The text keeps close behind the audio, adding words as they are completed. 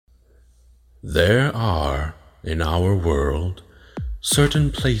There are, in our world, certain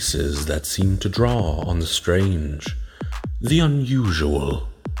places that seem to draw on the strange, the unusual,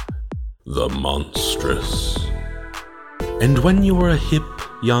 the monstrous. And when you are a hip,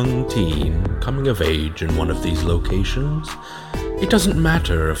 young teen coming of age in one of these locations, it doesn't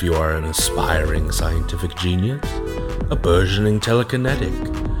matter if you are an aspiring scientific genius, a burgeoning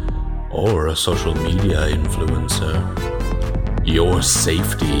telekinetic, or a social media influencer. Your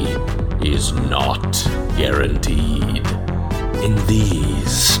safety is not guaranteed in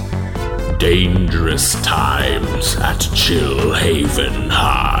these dangerous times at Chill Haven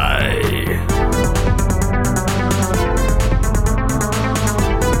High.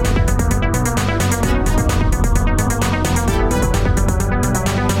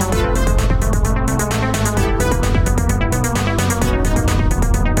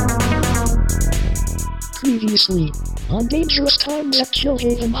 Previously on Dangerous Times at Chill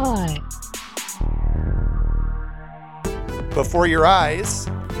Haven High. Before your eyes,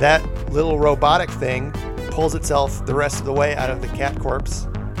 that little robotic thing pulls itself the rest of the way out of the cat corpse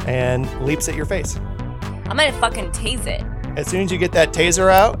and leaps at your face. I'm gonna fucking tase it. As soon as you get that taser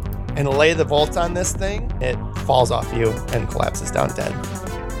out and lay the volt on this thing, it falls off you and collapses down dead.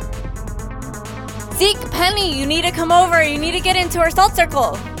 Zeke, Penny, you need to come over. You need to get into our salt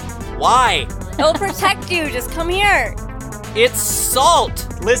circle. Why? It'll protect you. Just come here. It's salt!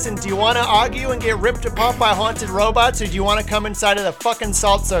 Listen, do you want to argue and get ripped apart by haunted robots, or do you want to come inside of the fucking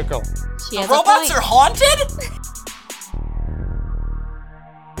salt circle? She has Robots a are point. haunted?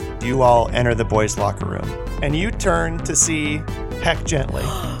 You all enter the boys' locker room, and you turn to see Heck Gently.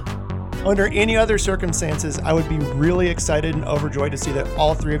 Under any other circumstances, I would be really excited and overjoyed to see that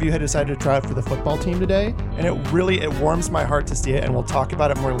all three of you had decided to try out for the football team today. And it warms my heart to see it, and we'll talk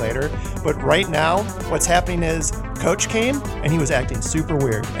about it more later. But right now, what's happening is Coach came, and he was acting super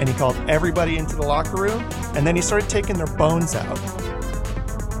weird. And he called everybody into the locker room, and then he started taking their bones out.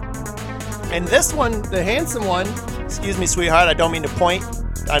 And this one, the handsome one, excuse me, sweetheart, I don't mean to point.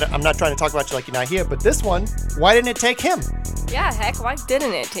 I'm not trying to talk about you like you're not here, but this one, why didn't it take him? Yeah, heck, why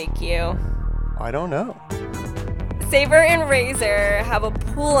didn't it take you? I don't know. Saber and Razor have a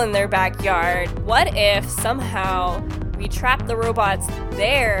pool in their backyard. What if somehow we trapped the robots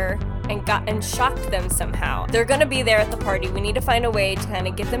there and shocked them somehow? They're gonna be there at the party. We need to find a way to kind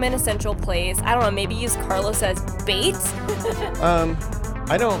of get them in a central place. I don't know, maybe use Carlos as bait?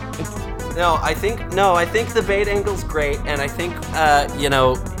 I don't. I think the bait angle's great, and I think,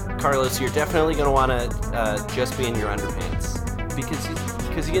 Carlos, you're definitely going to want to just be in your underpants.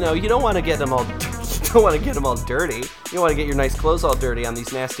 Because you don't want to get them all dirty. You don't want to get your nice clothes all dirty on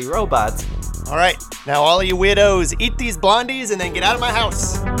these nasty robots. All right, now all of you weirdos, eat these blondies and then get out of my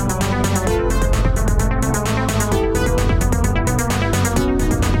house.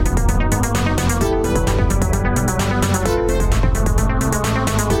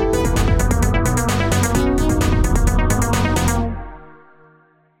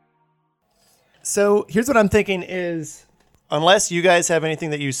 So here's what I'm thinking is, unless you guys have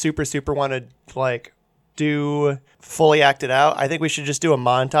anything that you super want to do fully acted out, I think we should just do a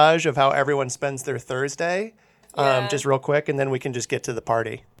montage of how everyone spends their Thursday, just real quick, and then we can just get to the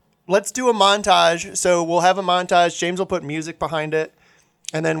party. Let's do a montage. So we'll have a montage. James will put music behind it,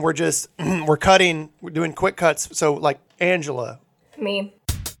 and then we're doing quick cuts. So like Angela. Me.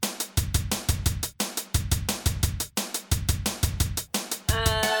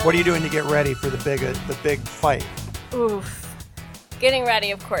 What are you doing to get ready for the big fight? Oof. Getting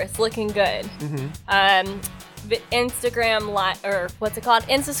ready, of course. Looking good. Mm-hmm. Instagram live, or what's it called?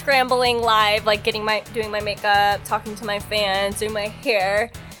 Insta-scrambling live, like doing my makeup, talking to my fans, doing my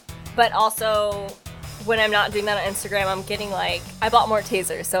hair. But also, when I'm not doing that on Instagram, I'm getting I bought more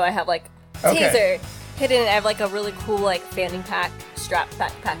tasers, so I have taser hidden. I have a really cool fanny pack, strap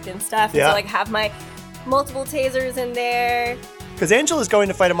backpack and stuff. Yeah. So have my multiple tasers in there. Because Angela's going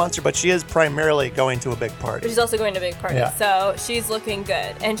to fight a monster, but she is primarily going to a big party. She's also going to a big party, yeah. So she's looking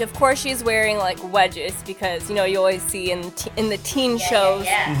good. And of course she's wearing wedges because, you always see in the teen shows,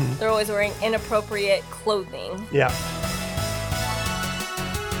 Mm-hmm. they're always wearing inappropriate clothing. Yeah.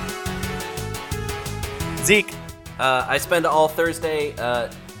 Zeke. I spend all Thursday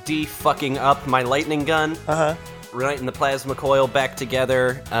de-fucking up my lightning gun. Uh-huh. Reuniting the plasma coil back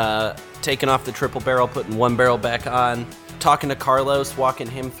together, taking off the triple barrel, putting one barrel back on, talking to Carlos, walking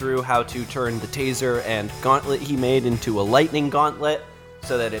him through how to turn the taser and gauntlet he made into a lightning gauntlet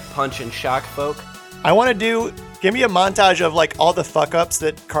so that it punch and shock folk. I want to give me a montage of all the fuck-ups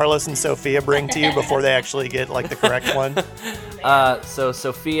that Carlos and Sophia bring to you before they actually get the correct one. So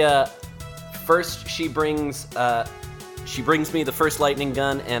Sophia, first she brings she brings me the first lightning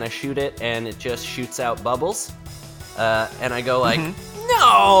gun, and I shoot it, and it just shoots out bubbles. And I go like,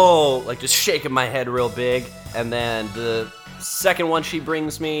 no! Like just shaking my head real big. And then the second one she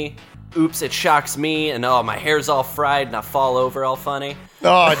brings me, oops, it shocks me, and my hair's all fried, and I fall over all funny.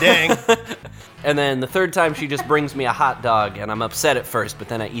 Oh, dang. And then the third time she just brings me a hot dog, and I'm upset at first, but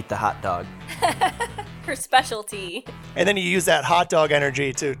then I eat the hot dog. Her specialty. And then you use that hot dog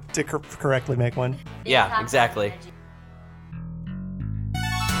energy to correctly make one. Yeah, exactly.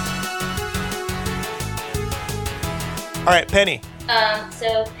 All right, Penny.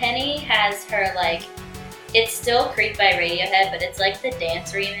 So Penny has her, like, it's still Creep by Radiohead, but it's like the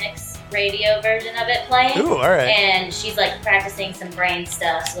dance remix radio version of it playing. Ooh, all right. And she's like practicing some brain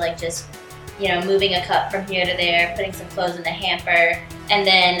stuff, so like just, moving a cup from here to there, putting some clothes in the hamper. And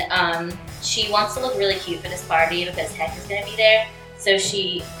then she wants to look really cute for this party because Heck is going to be there. So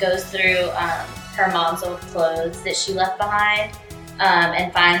she goes through her mom's old clothes that she left behind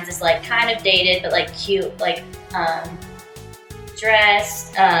and finds this like kind of dated but like cute like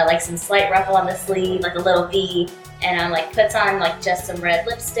dress, like some slight ruffle on the sleeve, like a little V, and like puts on like just some red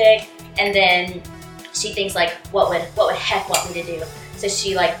lipstick. And then she thinks like, what would Heck want me to do? So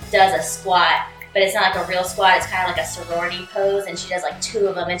she like does a squat, but it's not like a real squat. It's kind of like a sorority pose, and she does like 2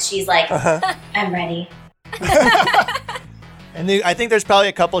 of them, and she's like, I'm ready. And I think there's probably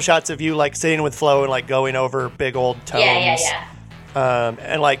a couple shots of you like sitting with Flo and like going over big old tones. Yeah.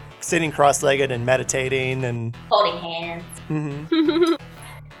 And like sitting cross-legged and meditating and Holding hands. Mm-hmm.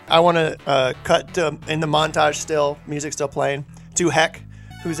 I want to cut to, in the montage still, music still playing, to Heck,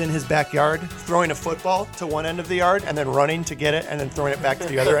 who's in his backyard throwing a football to one end of the yard and then running to get it and then throwing it back to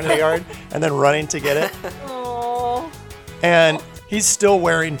the other end of the yard and then running to get it. Oh. And he's still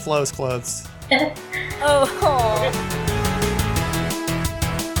wearing Flo's clothes. Oh. Oh.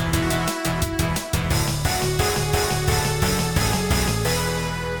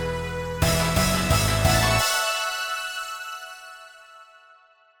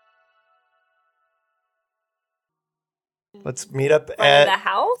 Let's meet up From at the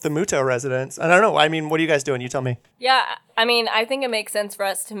house? the Muto residence. I don't know. I mean, what are you guys doing? You tell me. Yeah, I mean, I think it makes sense for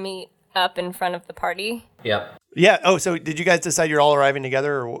us to meet up in front of the party. Yep. Yeah. Oh, so did you guys decide you're all arriving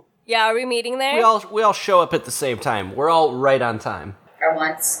together? Or... Yeah, are we meeting there? We all show up at the same time. We're all right on time. For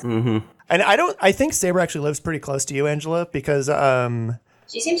once. Mm-hmm. And I think Saber actually lives pretty close to you, Angela, because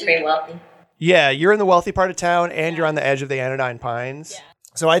She seems very wealthy. yeah, you're in the wealthy part of town and you're on the edge of the Anodyne Pines. Yeah.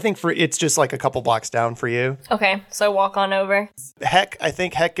 So I think it's just like a couple blocks down for you. Okay, so walk on over. I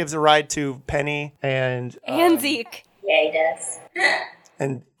think Heck gives a ride to Penny and Zeke. Yeah, he does.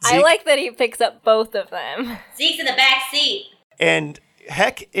 and Zeke. I like that he picks up both of them. Zeke's in the back seat. And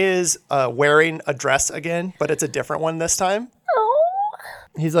Heck is wearing a dress again, but it's a different one this time. Oh.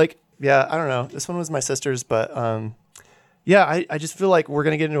 He's like, yeah, I don't know. This one was my sister's, but yeah, I just feel like we're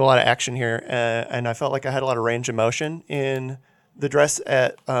going to get into a lot of action here. And I felt like I had a lot of range of motion in the dress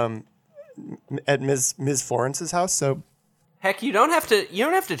at Ms. Florence's house. So Heck, you don't have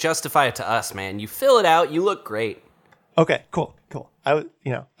to justify it to us, man. You fill it out. You look great. okay, cool. I don't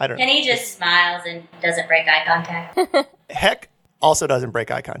know. Penny just smiles and doesn't break eye contact. Heck also doesn't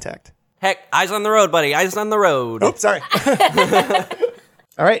break eye contact. Heck, eyes on the road, buddy. Eyes on the road. Oops, sorry.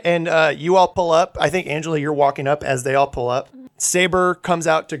 All right, and you all pull up. I think, Angela, you're walking up as they all pull up. Saber comes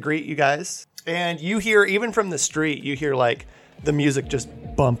out to greet you guys. And you hear, even from the street, you hear, like, the music just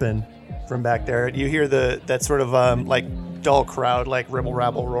bumping from back there. You hear that sort of, like, dull crowd, like,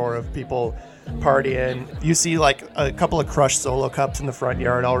 ribble-rabble roar of people partying. You see, like, a couple of crushed Solo cups in the front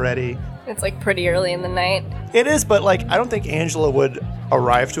yard already. It's like pretty early in the night. It is, but, like, I don't think Angela would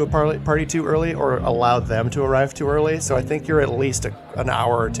arrive to a party too early or allow them to arrive too early. So I think you're at least an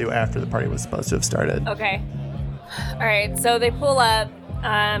hour or two after the party was supposed to have started. Okay. All right, so they pull up.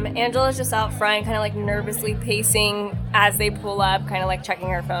 Angela's just out front, kind of like nervously pacing as they pull up, kind of like checking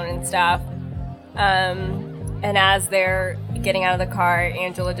her phone and stuff. And as they're getting out of the car,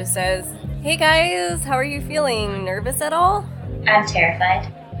 Angela just says, "Hey guys, how are you feeling? Nervous at all?" I'm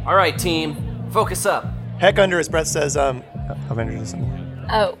terrified. All right, team. Focus up. Heck under his breath says, I've introduced him.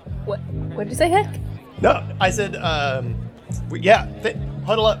 Oh, what did you say, Heck? No, I said,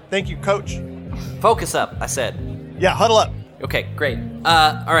 huddle up. Thank you, coach. Focus up, I said. Yeah, huddle up. Okay, great.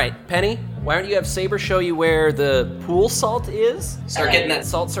 All right, Penny, why don't you have Saber show you where the pool salt is? Start getting that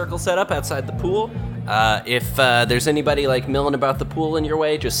salt circle set up outside the pool. If there's anybody like milling about the pool in your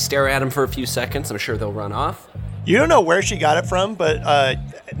way, just stare at them for a few seconds. I'm sure they'll run off. You don't know where she got it from, but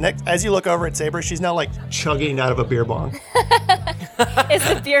as you look over at Saber, she's now like chugging out of a beer bong. Is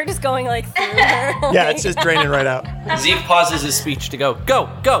the beer just going like through her? Yeah, it's just draining right out. Zeke pauses his speech to go, go,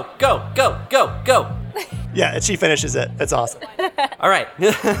 go, go, go, go, go. Yeah, and she finishes it. It's awesome. All right. All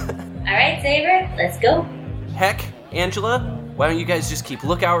right, Saber, let's go. Heck, Angela, why don't you guys just keep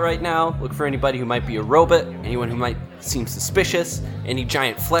lookout right now? Look for anybody who might be a robot, anyone who might seem suspicious, any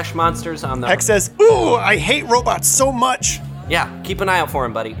giant flesh monsters on the... Heck says, ooh, I hate robots so much. Yeah, keep an eye out for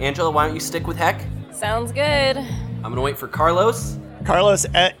him, buddy. Angela, why don't you stick with Heck? Sounds good. I'm gonna wait for Carlos. Carlos,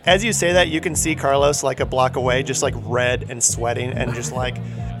 as you say that, you can see Carlos like a block away, just like red and sweating and just like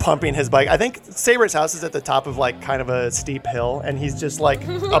pumping his bike. I think Saber's house is at the top of like kind of a steep hill, and he's just like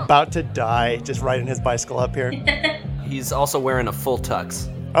about to die just riding his bicycle up here. He's also wearing a full tux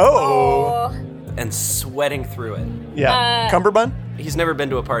Oh, and sweating through it. yeah. Cummerbund? He's never been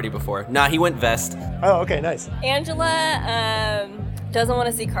to a party before. Nah, he went vest. Oh, okay, nice. Angela doesn't want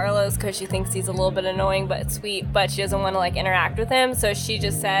to see Carlos because she thinks he's a little bit annoying but sweet, but she doesn't want to like interact with him, so she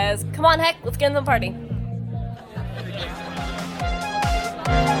just says, come on, Heck, let's get in the party.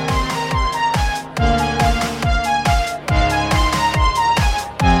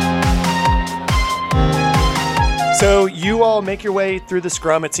 So you all make your way through the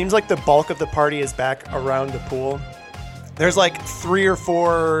scrum. It seems like the bulk of the party is back around the pool. There's like 3 or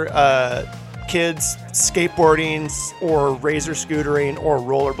 4 kids skateboarding or razor scootering or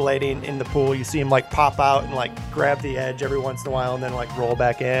rollerblading in the pool. You see them like pop out and like grab the edge every once in a while and then like roll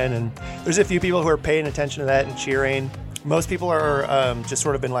back in. And there's a few people who are paying attention to that and cheering. Most people are just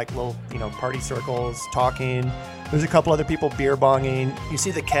sort of in like little, party circles talking. There's a couple other people beer bonging. You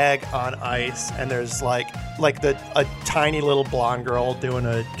see the keg on ice, and there's like a tiny little blonde girl doing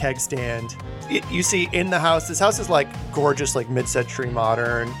a keg stand. You see in the house, this house is like gorgeous, like mid-century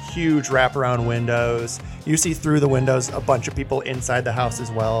modern, huge wraparound windows. You see through the windows a bunch of people inside the house as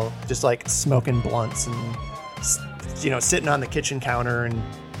well, just like smoking blunts and sitting on the kitchen counter and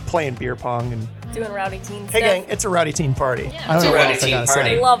playing beer pong and Doing rowdy teen hey stuff. gang, it's a rowdy teen party. I don't It's a know what rowdy else I teen gotta party.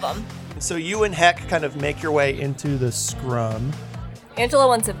 say. I love them. So you and Heck kind of make your way into the scrum. Angela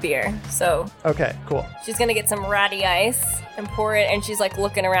wants a beer, so Okay, cool. she's gonna get some ratty ice and pour it, and she's like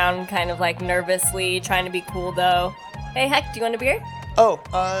looking around kind of like nervously, trying to be cool though. Hey, Heck, do you want a beer?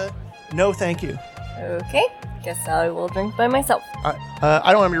 Oh, no thank you. Okay, guess I will drink by myself.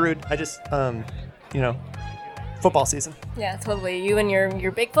 I don't want to be rude. I just, football season. Yeah, totally. You and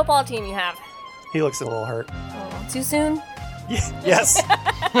your big football team you have. He looks a little hurt. Oh, too soon? Yes,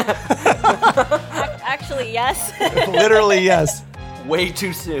 Actually, yes. literally yes. Way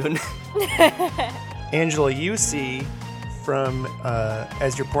too soon. Angela, you see from,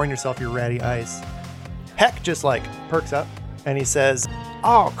 as you're pouring yourself your ratty ice, Heck just like perks up and he says,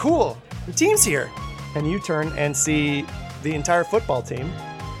 oh, cool, the team's here. And you turn and see the entire football team,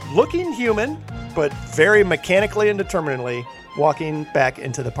 looking human, but very mechanically and determinedly, walking back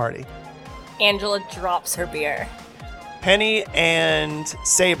into the party. Angela drops her beer. Penny and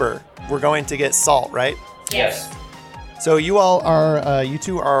Saber, we're going to get salt, right? Yes. So you all are, you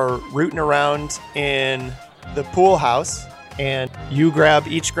two are rooting around in the pool house, and you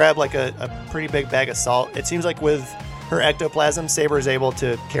each grab like a pretty big bag of salt. It seems like with her ectoplasm, Saber is able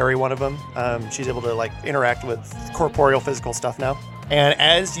to carry one of them. She's able to like interact with corporeal physical stuff now. And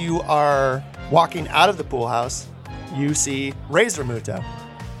as you are walking out of the pool house, you see Razor Muto.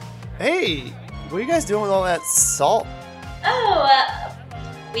 Hey, what are you guys doing with all that salt? Oh,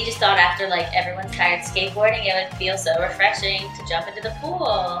 we just thought after like everyone's tired skateboarding, it would feel so refreshing to jump into the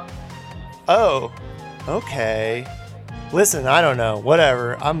pool. Oh, okay. Listen, I don't know.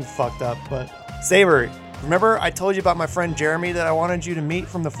 Whatever. I'm fucked up. But Saber, remember I told you about my friend Jeremy that I wanted you to meet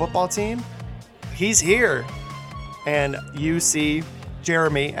from the football team? He's here. And you see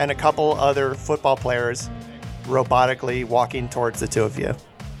Jeremy and a couple other football players robotically walking towards the two of you,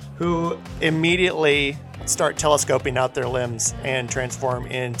 who immediately start telescoping out their limbs and transform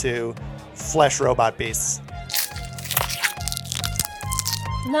into flesh robot beasts.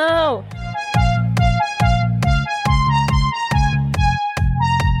 No.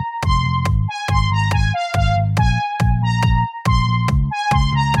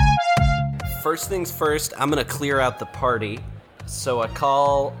 First things first, I'm gonna clear out the party. So I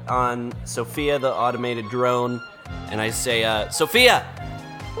call on Sophia, the automated drone, and I say, Sophia!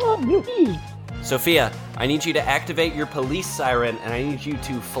 Sophia, I need you to activate your police siren, and I need you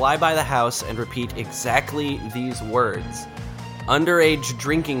to fly by the house and repeat exactly these words. Underage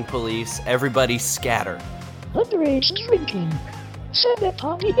drinking police, everybody scatter. Underage drinking. Say that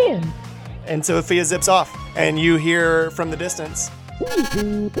on again. And Sophia zips off, and you hear from the distance, Just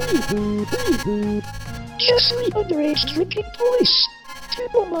the underage drinking police.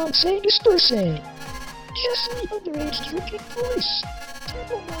 Triple Monse disperse. Just the underage drinking police.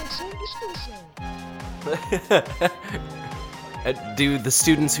 Triple Monse disperse. Do the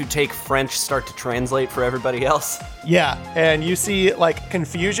students who take French start to translate for everybody else? Yeah, and you see like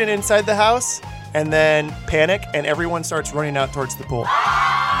confusion inside the house, and then panic, and everyone starts running out towards the pool.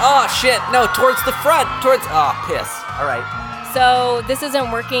 Oh, shit. No, towards the front. Piss. All right. So this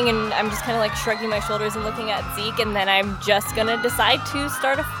isn't working, and I'm just kind of like shrugging my shoulders and looking at Zeke, and then I'm just gonna decide to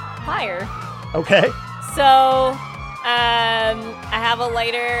start a fire. Okay. So I have a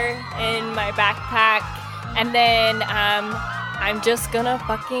lighter in my backpack, and then I'm just gonna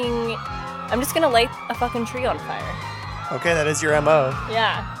light a fucking tree on fire. Okay, that is your MO.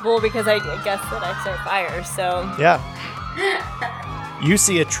 Yeah, well, because I guess that I start fires, so. Yeah. You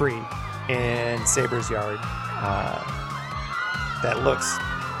see a tree in Saber's yard that looks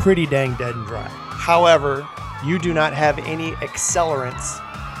pretty dang dead and dry. However, you do not have any accelerants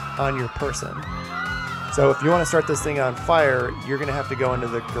on your person. So if you want to start this thing on fire, you're going to have to go into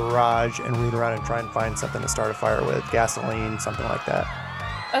the garage and root around and try and find something to start a fire with. Gasoline, something like that.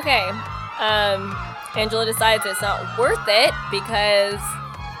 Okay. Angela decides it's not worth it because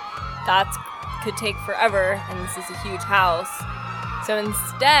that could take forever, and this is a huge house. So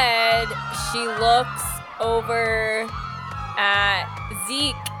instead, she looks over at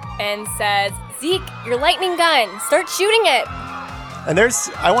Zeke and says, Zeke, your lightning gun, start shooting it. And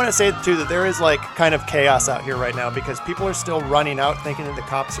I want to say too that there is like kind of chaos out here right now because people are still running out thinking that the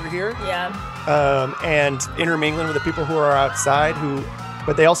cops are here. Yeah. And intermingling with the people who are outside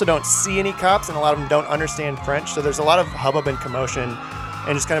but they also don't see any cops, and a lot of them don't understand French. So there's a lot of hubbub and commotion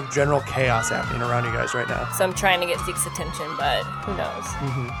and just kind of general chaos happening around you guys right now. So I'm trying to get Zeke's attention, but who knows?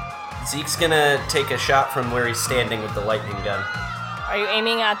 Mm-hmm. Zeke's gonna take a shot from where he's standing with the lightning gun. Are you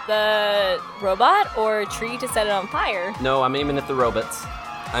aiming at the robot or a tree to set it on fire? No, I'm aiming at the robots.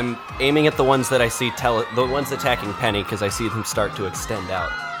 I'm aiming at the ones that I see the ones attacking Penny, because I see them start to extend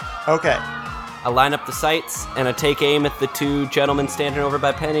out. Okay. I line up the sights, and I take aim at the two gentlemen standing over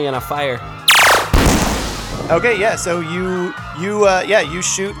by Penny, and I fire. Okay, yeah, so you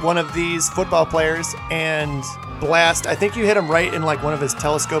shoot one of these football players and blast. I think you hit him right in like one of his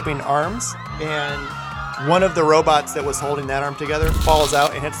telescoping arms, and one of the robots that was holding that arm together falls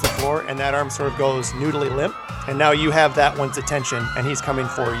out and hits the floor, and that arm sort of goes noodly limp. And now you have that one's attention, and he's coming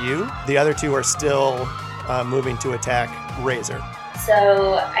for you. The other two are still moving to attack Razor.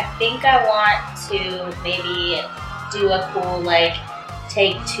 So I think I want to maybe do a cool, like,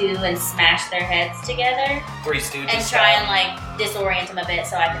 take two and smash their heads together. Three Stooges and try and, like, disorient them a bit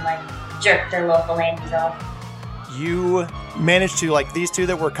so I can, like, jerk their local phalanges off. You manage to, like, these two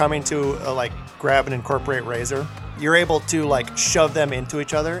that were coming to, like, grab and incorporate Razor, you're able to, like, shove them into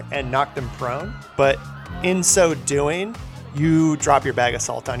each other and knock them prone. But in so doing, you drop your bag of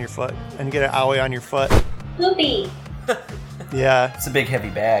salt on your foot and get an owie on your foot. Poopy. Yeah. It's a big, heavy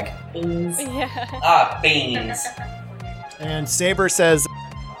bag. Beans. Yeah. Beans. And Saber says,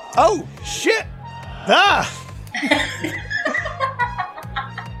 "Oh, shit! Ah!"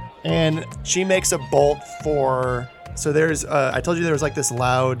 And she makes a bolt for... So there's... I told you there was like this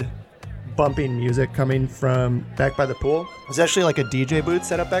loud bumping music coming from back by the pool. There's actually like a DJ booth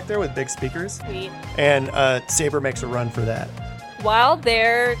set up back there with big speakers. Sweet. And Saber makes a run for that. While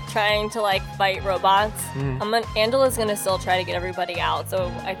they're trying to like fight robots, Angela's gonna still try to get everybody out.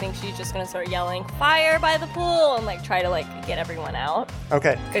 So I think she's just gonna start yelling "fire" by the pool and like try to like get everyone out.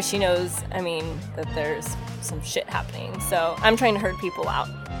 Okay. Because she knows, that there's some shit happening. So I'm trying to herd people out.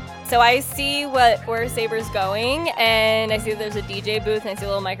 So I see where Saber's going, and I see there's a DJ booth, and I see a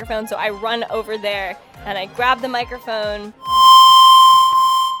little microphone. So I run over there and I grab the microphone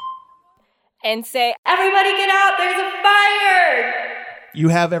and say, "Everybody get out, there's a fire!" You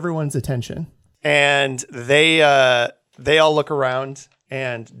have everyone's attention. And they all look around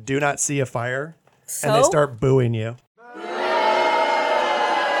and do not see a fire. So? And they start booing you.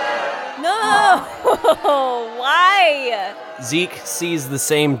 No! Why? Zeke sees the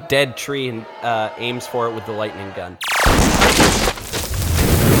same dead tree and aims for it with the lightning gun.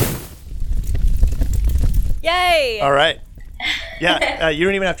 Yay! All right. Yeah, you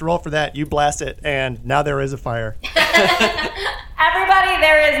don't even have to roll for that. You blast it, and now there is a fire. Everybody,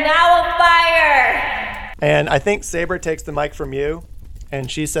 there is now a fire! And I think Saber takes the mic from you,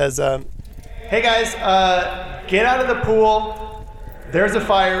 and she says, "Hey guys, get out of the pool. There's a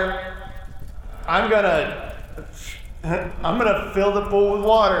fire. I'm gonna fill the pool with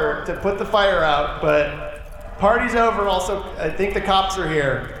water to put the fire out, but party's over. Also, I think the cops are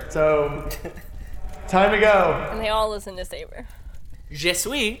here, so time to go." And they all listen to Saber. Je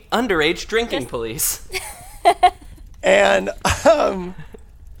suis underage drinking police. And I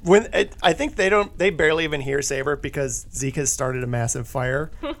think they barely even hear Saber because Zeke has started a massive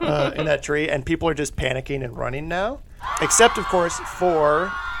fire in that tree, and people are just panicking and running now. Except, of course,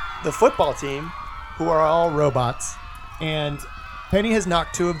 for the football team, who are all robots. And Penny has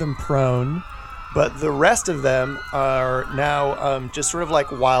knocked 2 of them prone, but the rest of them are now just sort of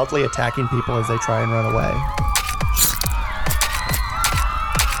like wildly attacking people as they try and run away.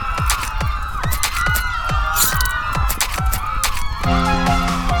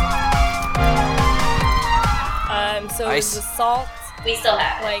 So Ice. the salt, We still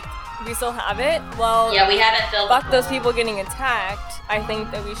have it. like, we still have it? Well, Yeah, we haven't filled fuck the those pool. people getting attacked. I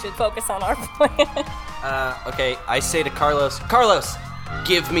think that we should focus on our plan. Okay, I say to Carlos, Carlos,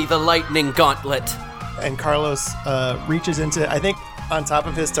 give me the lightning gauntlet. And Carlos reaches into, I think on top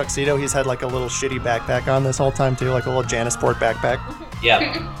of his tuxedo, he's had like a little shitty backpack on this whole time too, like a little Janisport backpack.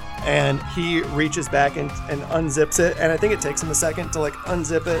 Yeah. And he reaches back and unzips it, and I think it takes him a second to like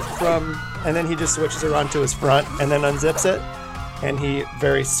unzip it from, and then he just switches it onto his front and then unzips it, and he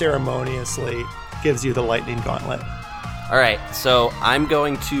very ceremoniously gives you the lightning gauntlet. All right, so I'm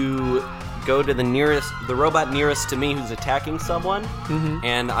going to go to the robot nearest to me who's attacking someone,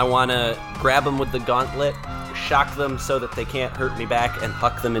 and I want to grab them with the gauntlet, shock them so that they can't hurt me back, and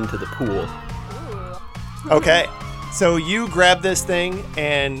huck them into the pool. Okay, so you grab this thing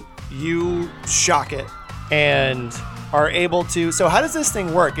and you shock it and are able to, so how does this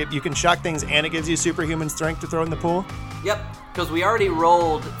thing work? You can shock things and it gives you superhuman strength to throw in the pool? Yep, because we already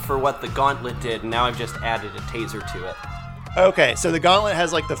rolled for what the gauntlet did, and now I've just added a taser to it. Okay, so the gauntlet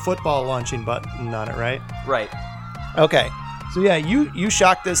has like the football launching button on it, right? Right. Okay, so yeah, you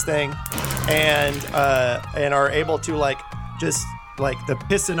shock this thing, and are able to like just like the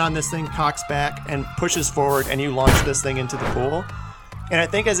piston on this thing cocks back and pushes forward, and you launch this thing into the pool. And I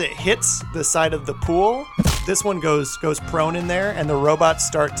think as it hits the side of the pool, this one goes prone in there, and the robots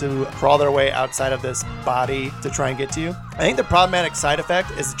start to crawl their way outside of this body to try and get to you. I think the problematic side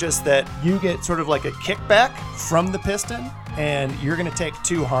effect is just that you get sort of like a kickback from the piston, and you're gonna take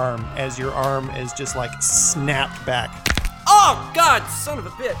 2 harm as your arm is just like snapped back. Oh, God, son of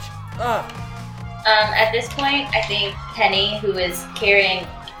a bitch. Ugh. At this point, I think Penny, who is carrying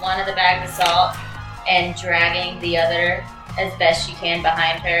one of the bags of salt and dragging the other as best she can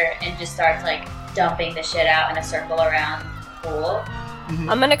behind her, and just starts like dumping the shit out in a circle around the pool.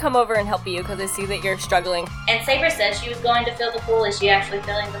 I'm gonna come over and help you because I see that you're struggling. And Saber said she was going to fill the pool. Is she actually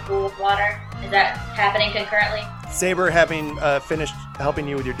filling the pool with water? Is that happening concurrently? Saber, having finished helping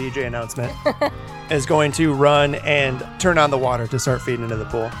you with your DJ announcement, is going to run and turn on the water to start feeding into the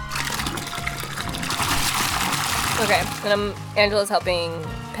pool. Okay, and Angela's helping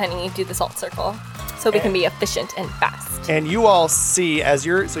Penny do the salt circle so we can be efficient and fast. And you all see, as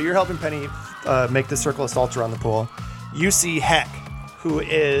you're helping Penny make the circle of salt around the pool, you see Heck, who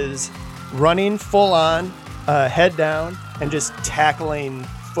is running full on, head down, and just tackling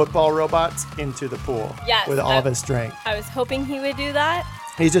football robots into the pool Yes, with all of his strength. I was hoping he would do that.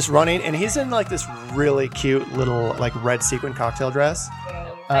 He's just running, and he's in like this really cute little like red sequin cocktail dress.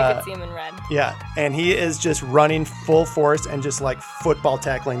 I could see him in red. Yeah, and he is just running full force and just like football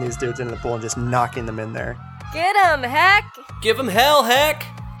tackling these dudes into the pool and just knocking them in there. Get him, Heck! Give him hell, Heck!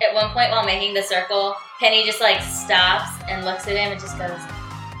 At one point while making the circle, Penny just like stops and looks at him and just goes,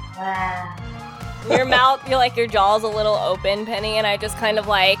 wow. Your mouth, your jaw's a little open, Penny, and I just kind of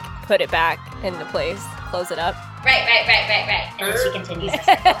like put it back into place, close it up. Right. And then she continues her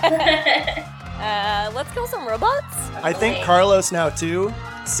circle. Let's kill some robots. I think Carlos now too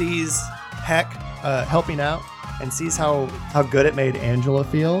sees Heck helping out and sees how good it made Angela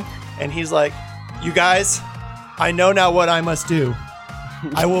feel, and he's like, "You guys, I know now what I must do.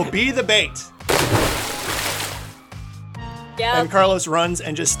 I will be the bait." Yeah. And Carlos runs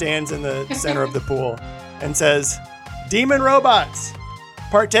and just stands in the center of the pool and says, "Demon robots,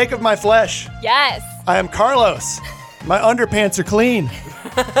 partake of my flesh. Yes. I am Carlos. My underpants are clean."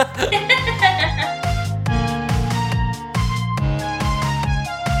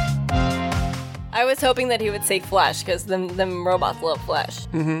 I was hoping that he would say flesh because them robots love flesh.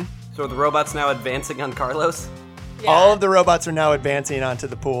 So are the robots now advancing on Carlos? Yeah. All of the robots are now advancing onto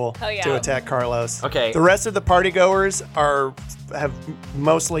the pool Oh, yeah. to attack Carlos. Okay. The rest of the party goers have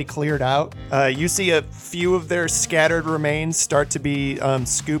mostly cleared out. You see a few of their scattered remains start to be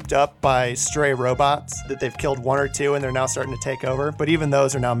scooped up by stray robots that they've killed 1 or 2, and they're now starting to take over. But even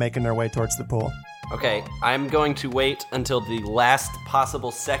those are now making their way towards the pool. Okay, I'm going to wait until the last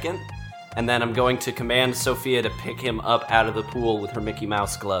possible second, and then I'm going to command Sophia to pick him up out of the pool with her Mickey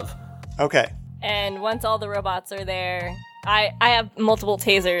Mouse glove. Okay. And once all the robots are there, I have multiple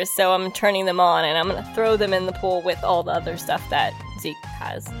tasers, so I'm turning them on, and I'm going to throw them in the pool with all the other stuff that Zeke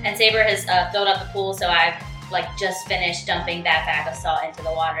has. And Saber has filled up the pool, so I've just finished dumping that bag of salt into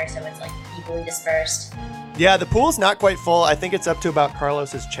the water, so it's equally dispersed. Yeah, the pool's not quite full. I think it's up to about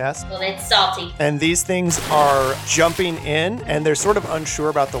Carlos's chest. Well, it's salty. And these things are jumping in, and they're sort of unsure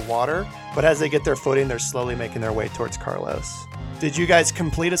about the water. But as they get their footing, they're slowly making their way towards Carlos. Did you guys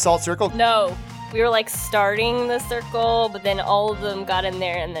complete Assault Circle? No. We were like starting the circle, but then all of them got in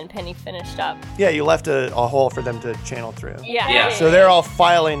there and then Penny finished up. Yeah, you left a hole for them to channel through. Yeah. So they're all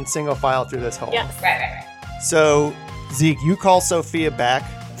filing single file through this hole. Yes. Right. So, Zeke, you call Sophia back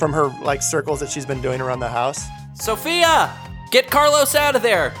from her like circles that she's been doing around the house. Sophia! Get Carlos out of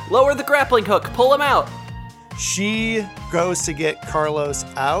there! Lower the grappling hook, pull him out! She goes to get Carlos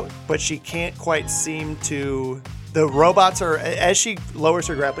out, but she can't quite seem to... The robots are... As she lowers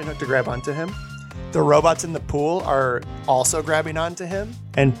her grappling hook to grab onto him, the robots in the pool are also grabbing onto him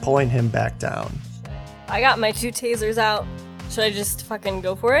and pulling him back down. I got my 2 tasers out. Should I just fucking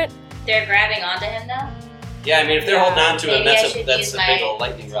go for it? They're grabbing onto him though. Yeah, I mean, if they're holding on to him, Maybe I that's should a use big my old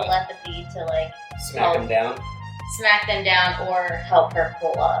lightning rod. telepathy to like Smack him down. smack them down or help her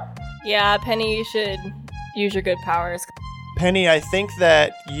pull up. Yeah, Penny, you should use your good powers. Penny, I think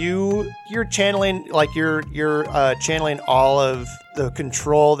that you're channeling you're channeling all of the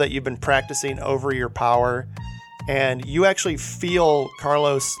control that you've been practicing over your power, and you actually feel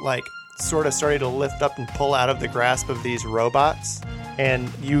Carlos like sort of starting to lift up and pull out of the grasp of these robots, and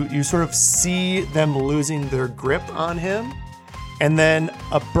you sort of see them losing their grip on him, and then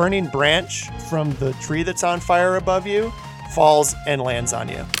a burning branch from the tree that's on fire above you falls and lands on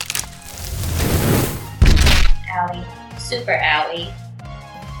you. Owie. Super owie.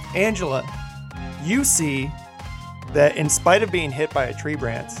 Angela, you see that in spite of being hit by a tree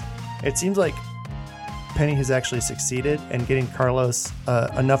branch, it seems like Penny has actually succeeded in getting Carlos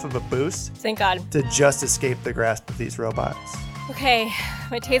enough of a boost Thank God. to just escape the grasp of these robots. Okay,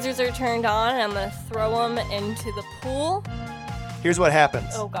 my tasers are turned on and I'm gonna throw them into the pool. Here's what happens.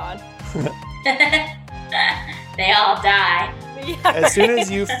 Oh God. They all die. Yeah, As soon right. as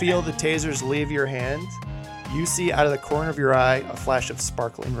you feel the tasers leave your hand, you see out of the corner of your eye a flash of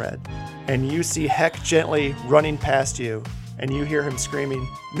sparkling red. And you see Heck gently running past you, and you hear him screaming,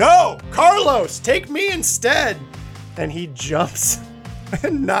 "No! Carlos! Take me instead!" And he jumps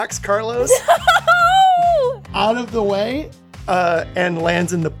and knocks Carlos Oh! out of the way and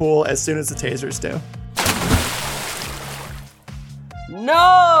lands in the pool as soon as the tasers do.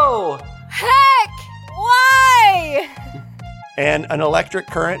 No! Heck! Why? And an electric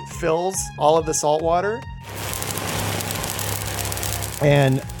current fills all of the salt water.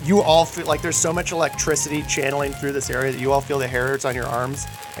 And you all feel like there's so much electricity channeling through this area that you all feel the hairs on your arms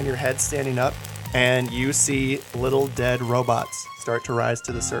and your head standing up. And you see little dead robots start to rise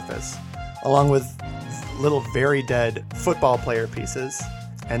to the surface, along with little very dead football player pieces.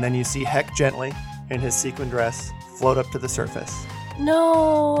 And then you see Heck gently in his sequin dress float up to the surface.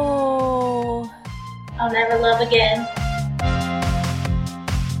 No. I'll never love again.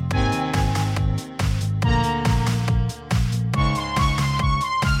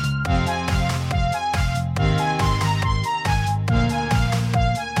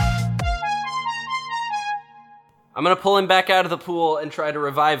 I'm gonna pull him back out of the pool and try to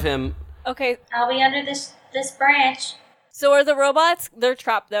revive him. Okay, I'll be under this branch. so are the robots? They're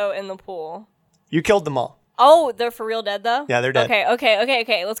trapped though in the pool. You killed them all. Oh, they're for real dead though? Yeah, they're dead.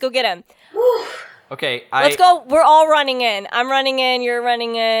 Okay. Let's go get him. Okay, Let's go. We're all running in. I'm running in. You're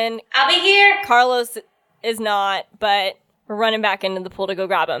running in. I'll be here. Carlos is not, but we're running back into the pool to go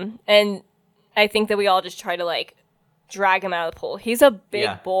grab him. And I think that we all just try to like drag him out of the pool. He's a big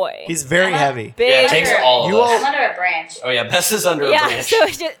Yeah. boy. He's very heavy. big. Yeah, it takes all You of us. all- I'm under a branch. Oh yeah, Bess is under a Yeah, branch.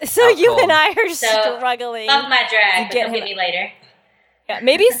 so Out you cold. and I are So, struggling. Fuck my drag, but get you'll him- get me later. Yeah,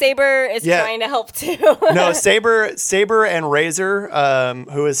 maybe Saber is Yeah. trying to help too. No, Saber and Razor,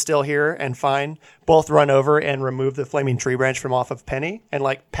 who is still here and fine, both run over and remove the flaming tree branch from off of Penny and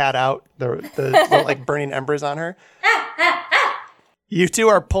like pat out the little, like burning embers on her. You two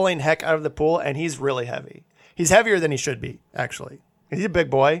are pulling Heck out of the pool, and he's really heavy. He's heavier than he should be, actually. He's a big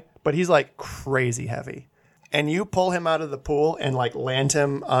boy, but he's like crazy heavy. And you pull him out of the pool and like land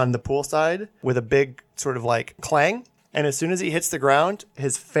him on the pool side with a big sort of like clang. And as soon as he hits the ground,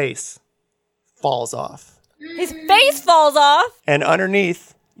 his face falls off. His face falls off. And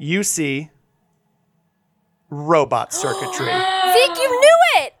underneath, you see robot circuitry. Zeke, you knew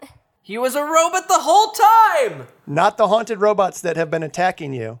it. He was a robot the whole time! Not the haunted robots that have been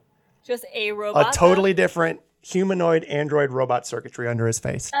attacking you. Just a robot. A totally different humanoid android robot circuitry under his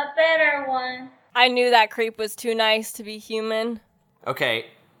face. A better one. I knew that creep was too nice to be human. Okay,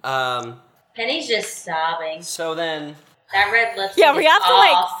 Penny's just sobbing. so then... That red lipstick Yeah, we is have to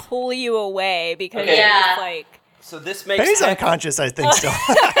off. like pull you away because Okay. you're Yeah. just like. So this makes Penny's Heck- unconscious, I think, still.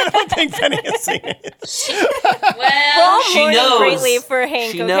 I don't think Penny has seen it. We're Well, all She mourning knows. greatly for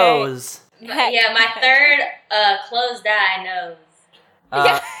Hank. She okay? knows. yeah, my third closed eye knows.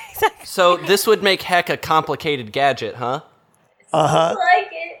 Exactly. So this would make Heck a complicated gadget, huh? Uh-huh. Like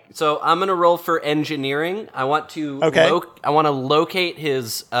it. So I'm gonna roll for engineering. I want to Okay. locate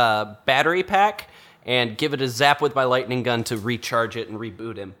his battery pack and give it a zap with my lightning gun to recharge it and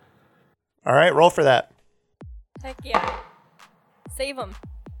reboot him. All right, roll for that. Heck yeah. Save him.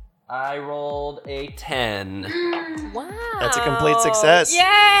 I rolled a 10. Wow. That's a complete success.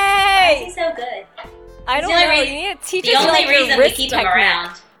 Yay! He's so good. I don't the only know. reason- You need to teach The us only like your reason we wrist keep him technique.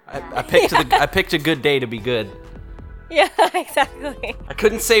 around. I picked a good day to be good. Yeah, exactly. I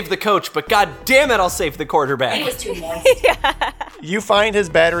couldn't save the coach, but god damn it, I'll save the He quarterback. was too moist. You find his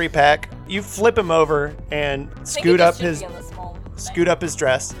battery pack. You flip him over and scoot up his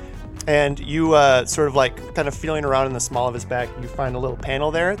dress, and you sort of like kind of feeling around in the small of his back. You find a little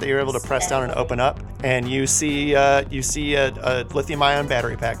panel there that you're able to press down and open up, and you see a lithium-ion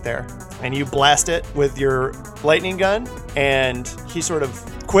battery pack there, and you blast it with your lightning gun, and he sort of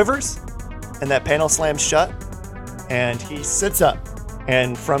quivers, and that panel slams shut, and he sits up,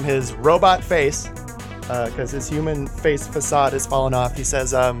 and from his robot face, because his human face facade has fallen off, he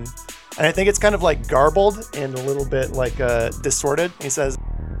says, and I think it's kind of like garbled and a little bit like distorted. He says,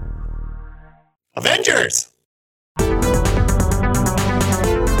 Avengers!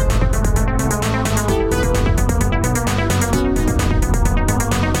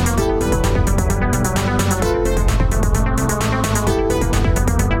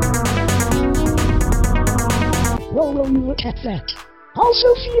 Well, will you look at that? All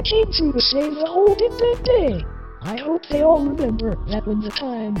Sophia came through to save the whole Big Day. I hope they all remember that when the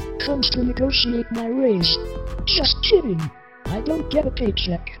time comes to negotiate my raise. Just kidding. I don't get a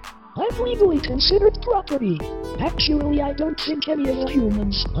paycheck. I'm legally considered property. Actually, I don't think any of the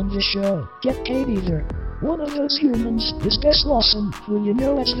humans on this show get paid either. One of those humans is Bess Lawson, who you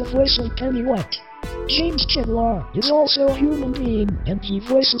know as the voice of Penny White. James Kevlar is also a human being, and he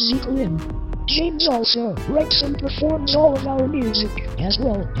voices Zeke Lynn. James also writes and performs all of our music, as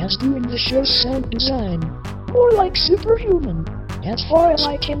well as doing the show's sound design. More like superhuman. As far as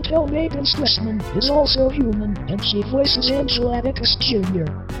I can tell, Megan Stressman is also human, and she voices Angela Atticus Jr.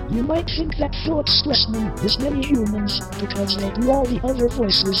 You might think that Philip Stressman is many humans, because they do all the other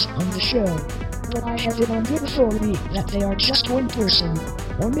voices on the show. But I have it on good authority that they are just one person,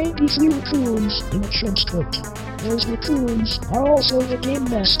 or maybe 3 raccoons in a trench coat. Those raccoons are also the Game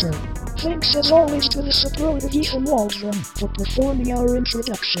Master. Thanks as always to the superlative Ethan Waldron for performing our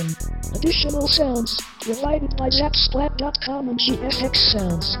introduction. Additional sounds provided by Zapsplat.com and GFX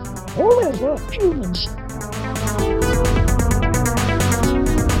Sounds. Forever humans.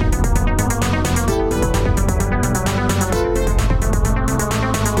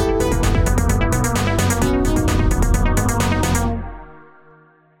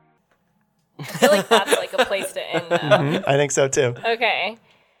 I feel like that's like a place to end though. I think so too. Okay.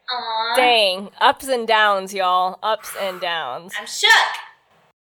 Aww. Dang. Ups and downs, y'all. Ups and downs. I'm shook.